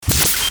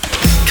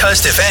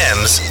Coast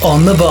FM's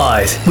On The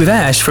Bite with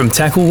Ash from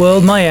Tackle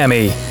World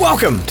Miami.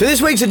 Welcome to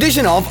this week's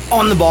edition of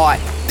On The Bite.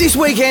 This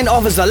weekend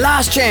offers the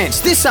last chance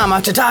this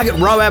summer to target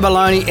roe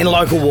abalone in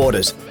local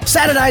waters.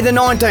 Saturday the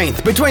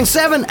 19th between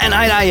 7 and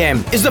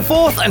 8am is the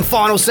fourth and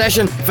final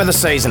session for the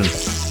season.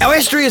 Our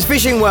estuary is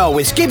fishing well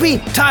with skippy,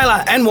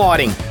 tailor and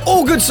whiting,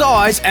 all good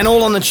size and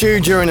all on the chew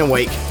during the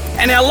week.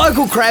 And our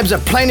local crabs are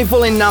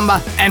plentiful in number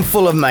and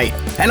full of meat.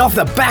 And off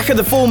the back of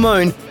the full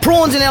moon,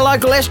 prawns in our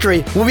local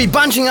estuary will be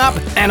bunching up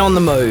and on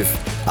the move.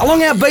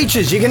 Along our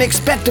beaches, you can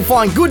expect to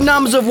find good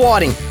numbers of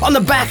whiting on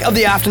the back of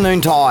the afternoon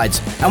tides.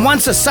 And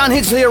once the sun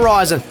hits the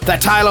horizon, the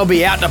tail will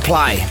be out to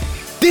play.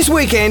 This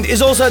weekend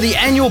is also the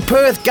annual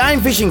Perth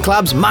Game Fishing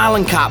Club's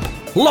Marlin Cup.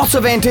 Lots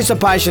of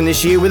anticipation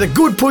this year with a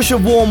good push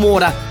of warm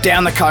water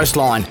down the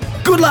coastline.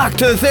 Good luck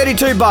to the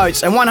 32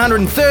 boats and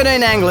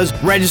 113 anglers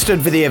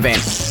registered for the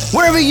event.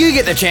 Wherever you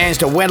get the chance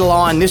to wet a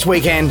line this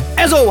weekend,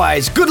 as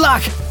always, good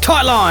luck,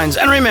 tight lines,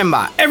 and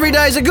remember, every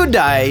day's a good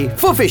day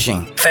for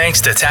fishing.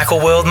 Thanks to Tackle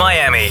World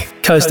Miami.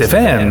 Coast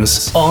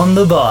FM's On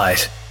The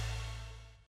Bite.